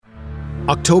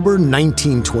October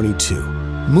 1922.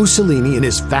 Mussolini and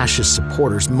his fascist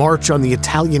supporters march on the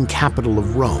Italian capital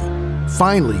of Rome,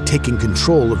 finally taking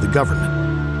control of the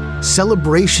government.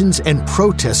 Celebrations and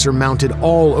protests are mounted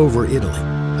all over Italy.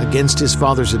 Against his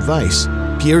father's advice,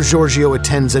 Pier Giorgio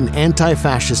attends an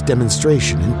anti-fascist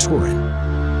demonstration in Turin.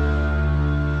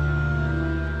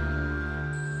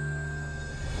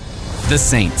 The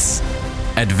Saints.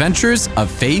 Adventures of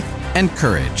Faith and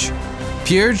Courage.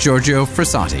 Pier Giorgio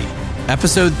Frassati.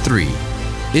 Episode 3.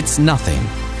 It's Nothing.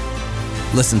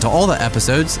 Listen to all the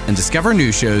episodes and discover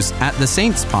new shows at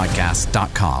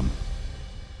thesaintspodcast.com.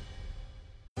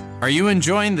 Are you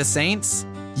enjoying The Saints?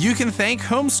 You can thank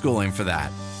homeschooling for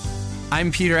that.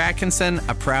 I'm Peter Atkinson,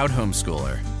 a proud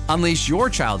homeschooler. Unleash your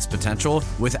child's potential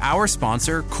with our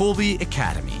sponsor, Colby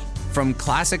Academy. From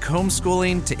classic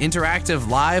homeschooling to interactive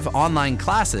live online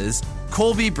classes,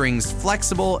 Colby brings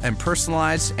flexible and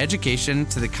personalized education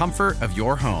to the comfort of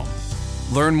your home.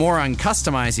 Learn more on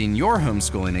customizing your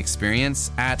homeschooling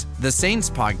experience at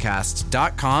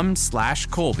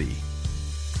thesaintspodcast.com/Colby.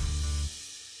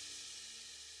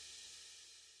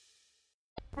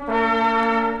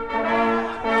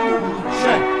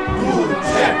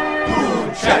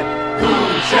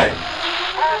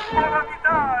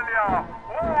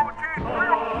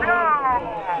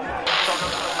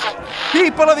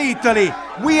 People of Italy,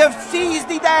 we have seized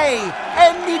the day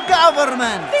and the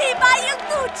government! Viva il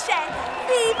Duce!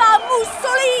 Viva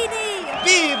Mussolini!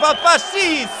 Viva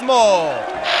fascismo!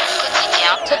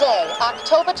 Today,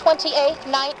 October 28,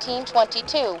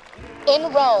 1922,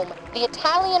 in Rome, the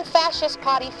Italian Fascist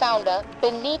Party founder,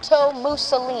 Benito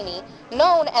Mussolini,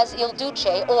 known as Il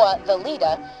Duce, or the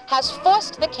leader, has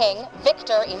forced the king,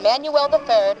 Victor Emmanuel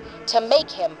III, to make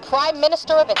him Prime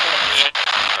Minister of Italy.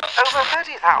 Over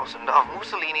 30,000 of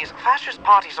Mussolini's fascist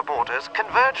party supporters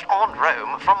converged on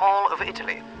Rome from all over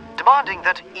Italy, demanding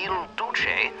that Il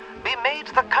Duce be made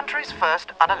the country's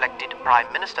first unelected prime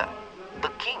minister.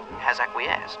 The king has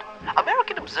acquiesced.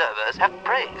 American observers have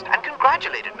praised and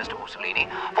congratulated Mr. Mussolini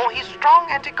for his strong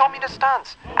anti-communist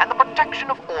stance and the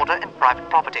protection of order and private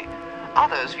property.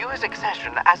 Others view his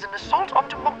accession as an assault on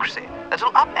democracy that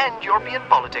will upend European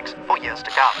politics for years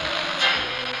to come.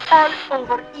 All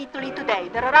over Italy today,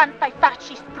 there are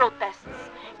anti-fascist protests.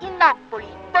 In Napoli,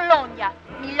 Bologna,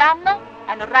 Milano,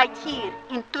 and right here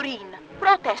in Turin,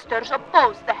 protesters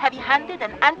oppose the heavy-handed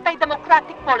and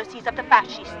anti-democratic policies of the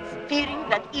fascists, fearing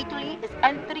that Italy is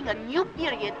entering a new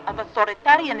period of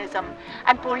authoritarianism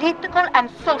and political and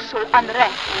social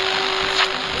unrest.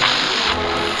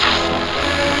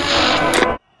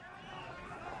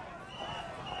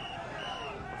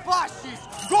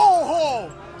 Fascists, go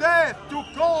home! Death to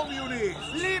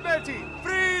communists! Liberty,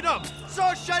 freedom,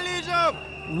 socialism!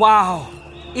 Wow,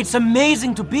 it's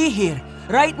amazing to be here,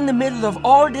 right in the middle of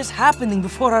all this happening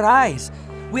before our eyes.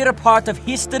 We're a part of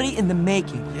history in the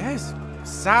making. Yes,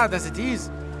 sad as it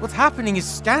is, what's happening is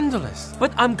scandalous.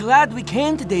 But I'm glad we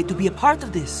came today to be a part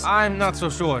of this. I'm not so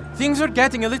sure. Things are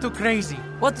getting a little crazy.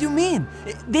 What do you mean?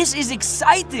 This is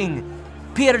exciting.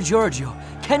 Pier Giorgio,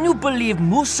 can you believe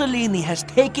Mussolini has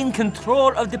taken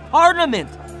control of the parliament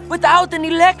without an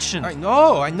election? I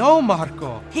know,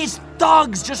 Marco. His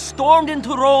thugs just stormed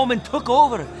into Rome and took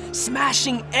over,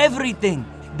 smashing everything.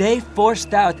 They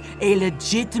forced out a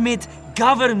legitimate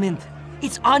government.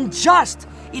 It's unjust.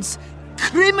 It's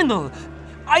criminal.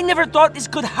 I never thought this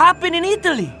could happen in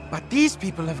Italy. But these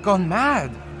people have gone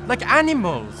mad, like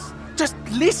animals. Just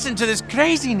listen to this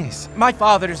craziness. My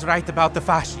father is right about the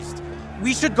fascists.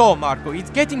 We should go, Marco.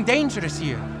 It's getting dangerous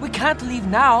here. We can't leave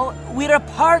now. We're a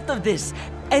part of this.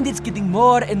 And it's getting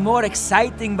more and more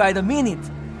exciting by the minute.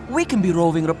 We can be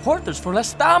roving reporters for La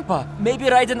Stampa. Maybe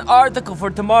write an article for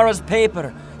tomorrow's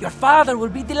paper. Your father will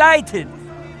be delighted.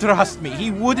 Trust me, he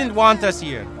wouldn't want us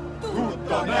here.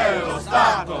 Tutto nello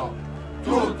Stato!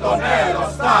 Tutto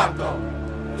nello Stato!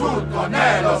 Tutto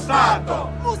nello Stato!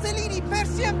 Mussolini per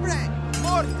sempre!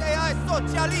 Morte ai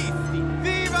socialisti!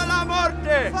 Viva la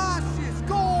morte! Fascists,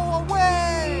 go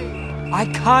away! I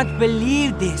can't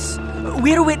believe this.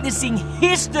 We're witnessing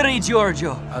history,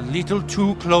 Giorgio. A little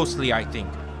too closely, I think.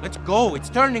 Let's go, it's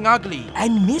turning ugly.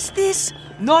 And miss this?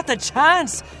 Not a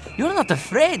chance. You're not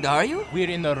afraid, are you? We're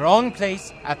in the wrong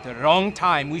place at the wrong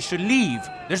time. We should leave.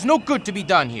 There's no good to be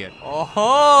done here.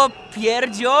 Oh, Pier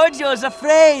Giorgio's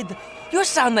afraid. You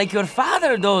sound like your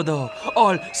father, Dodo.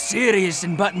 All serious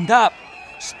and buttoned up.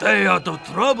 Stay out of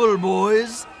trouble,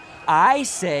 boys. I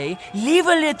say, leave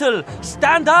a little.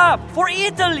 Stand up for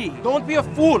Italy. Don't be a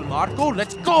fool, Marco.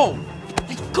 Let's go.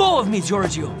 Let go of me,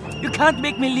 Giorgio. You can't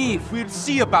make me leave. We'll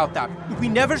see about that. We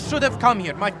never should have come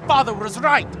here. My father was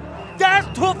right.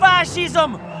 Death to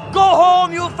fascism! Go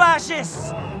home, you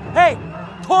fascists! Hey,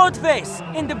 Toadface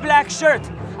in the black shirt.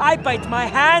 I bite my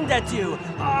hand at you.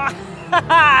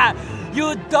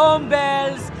 You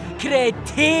dumbbells,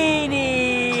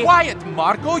 cretini. Quiet,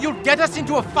 Marco. You'll get us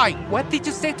into a fight. What did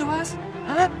you say to us?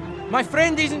 Huh? My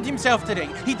friend isn't himself today.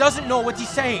 He doesn't know what he's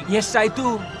saying. Yes, I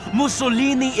do.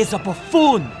 Mussolini is a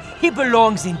buffoon. He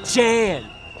belongs in jail.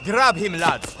 Grab him,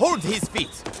 lads. Hold his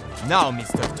feet. Now,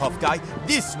 Mr. Tough Guy,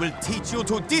 this will teach you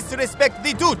to disrespect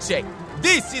the Duce.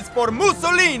 This is for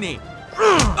Mussolini.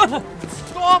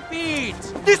 Stop it!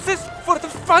 This is for the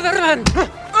fatherland.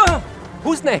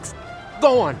 Who's next?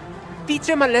 Go on. Teach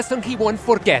him a lesson he won't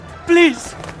forget.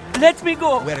 Please, let me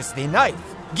go. Where's the knife?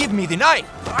 Give me the knife.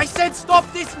 I said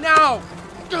stop this now.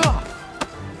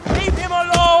 Leave him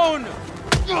alone.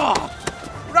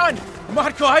 Run!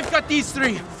 Marco, I've got these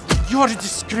three. You're a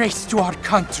disgrace to our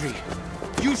country.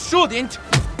 You shouldn't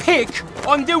pick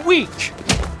on the weak.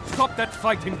 Stop that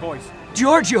fighting, boys.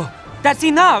 Giorgio, that's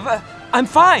enough. I'm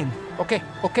fine. Okay.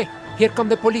 Here come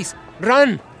the police.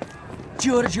 Run!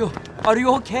 Giorgio, are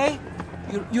you okay?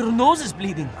 Your nose is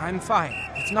bleeding. I'm fine.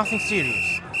 It's nothing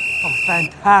serious. Oh,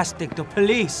 fantastic. The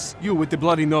police. You with the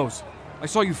bloody nose. I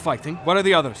saw you fighting. Where are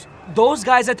the others? Those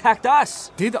guys attacked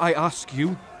us. Did I ask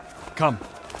you? Come.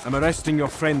 I'm arresting your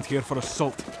friend here for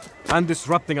assault and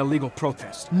disrupting a legal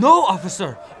protest. No,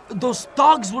 officer. Those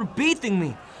dogs were beating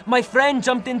me. My friend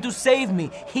jumped in to save me.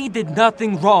 He did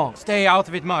nothing wrong. Stay out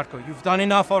of it, Marco. You've done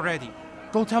enough already.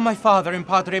 Go tell my father and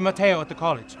Padre Matteo at the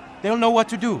college. They'll know what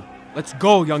to do. Let's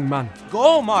go, young man.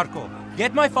 Go, Marco.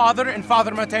 Get my father and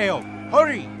Father Matteo.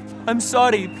 Hurry. I'm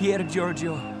sorry, Pier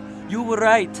Giorgio. You were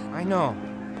right. I know.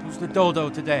 Who's the dodo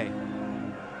today?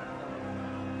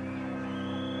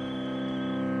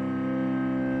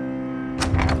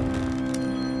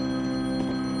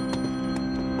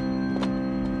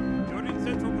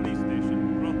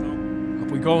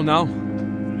 Up we go now.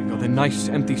 We got a nice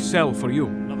empty cell for you.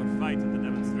 Another fight at the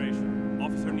demonstration.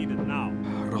 Officer needed now.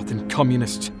 Rotten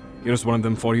communists. Here's one of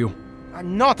them for you.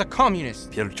 I'm not a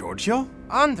communist. Pier Giorgio?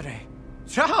 Andre.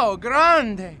 Ciao,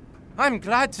 grande. I'm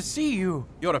glad to see you.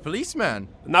 You're a policeman.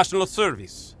 National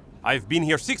Service. I've been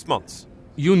here 6 months.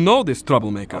 You know this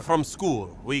troublemaker. From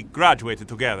school. We graduated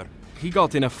together. He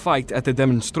got in a fight at the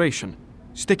demonstration.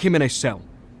 Stick him in a cell.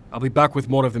 I'll be back with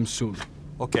more of them soon.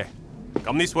 Okay.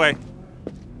 Come this way.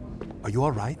 Are you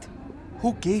all right?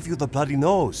 Who gave you the bloody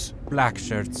nose? Black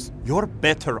shirts. You're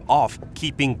better off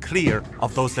keeping clear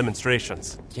of those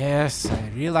demonstrations. Yes,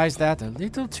 I realized that a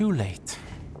little too late.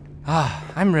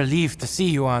 I'm relieved to see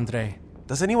you, Andre.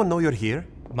 Does anyone know you're here?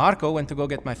 Marco went to go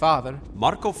get my father.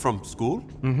 Marco from school?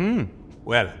 Mm-hmm.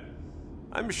 Well,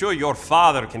 I'm sure your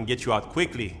father can get you out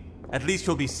quickly. At least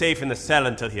you'll be safe in the cell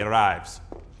until he arrives.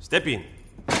 Step in.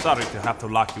 Sorry to have to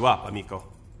lock you up, amico.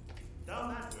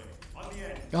 Down that way, on the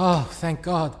end. Oh, thank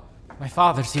God. My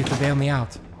father's here to bail me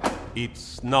out.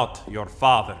 It's not your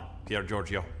father, Pier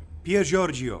Giorgio. Pier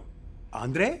Giorgio.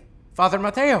 Andre? Father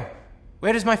Matteo.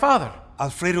 Where is my father?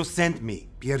 Alfredo sent me,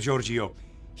 Pier Giorgio.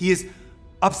 He is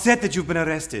upset that you've been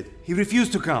arrested. He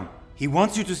refused to come. He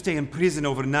wants you to stay in prison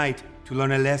overnight to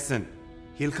learn a lesson.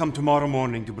 He'll come tomorrow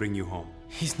morning to bring you home.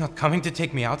 He's not coming to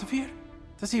take me out of here?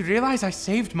 Does he realize I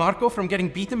saved Marco from getting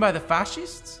beaten by the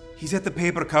fascists? He's at the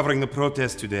paper covering the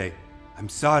protest today. I'm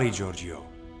sorry, Giorgio.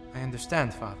 I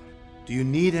understand, Father. Do you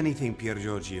need anything, Pier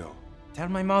Giorgio? Tell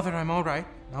my mother I'm all right.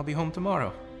 I'll be home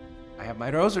tomorrow. I have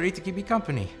my rosary to keep me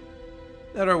company.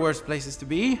 There are worse places to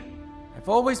be. I've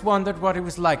always wondered what it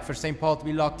was like for St. Paul to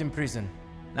be locked in prison.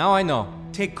 Now I know.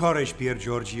 Take courage, Pier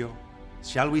Giorgio.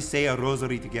 Shall we say a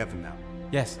rosary together now?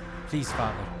 Yes, please,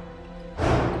 Father.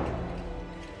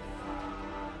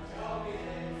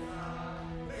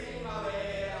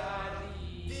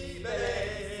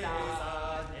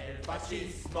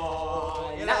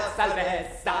 La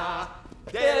salvezza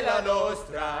della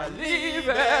nostra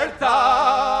libertà.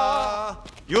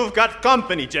 You've got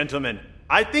company, gentlemen.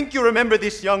 I think you remember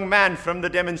this young man from the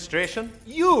demonstration.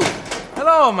 You!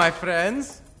 Hello, my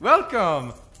friends.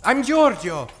 Welcome. I'm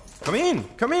Giorgio. Come in,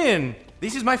 come in.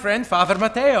 This is my friend, Father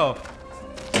Matteo.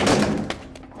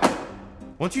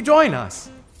 Won't you join us?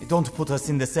 Don't put us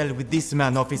in the cell with this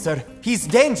man, officer. He's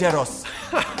dangerous.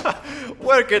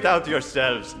 Work it out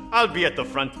yourselves. I'll be at the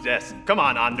front desk. Come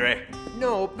on, Andre.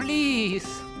 No, please.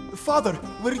 Father,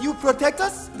 will you protect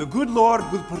us? The good Lord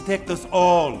will protect us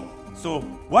all. So,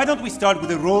 why don't we start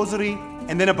with a rosary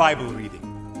and then a Bible reading?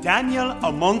 Daniel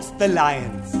amongst the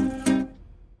lions.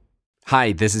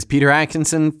 Hi, this is Peter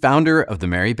Atkinson, founder of The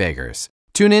Merry Beggars.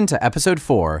 Tune in to episode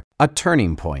 4, A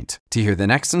Turning Point, to hear the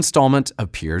next installment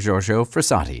of Pier Giorgio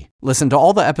Frassati. Listen to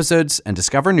all the episodes and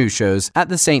discover new shows at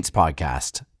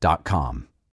thesaintspodcast.com.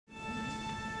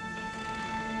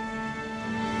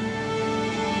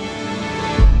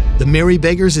 The Merry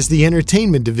Beggars is the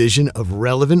entertainment division of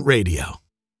Relevant Radio.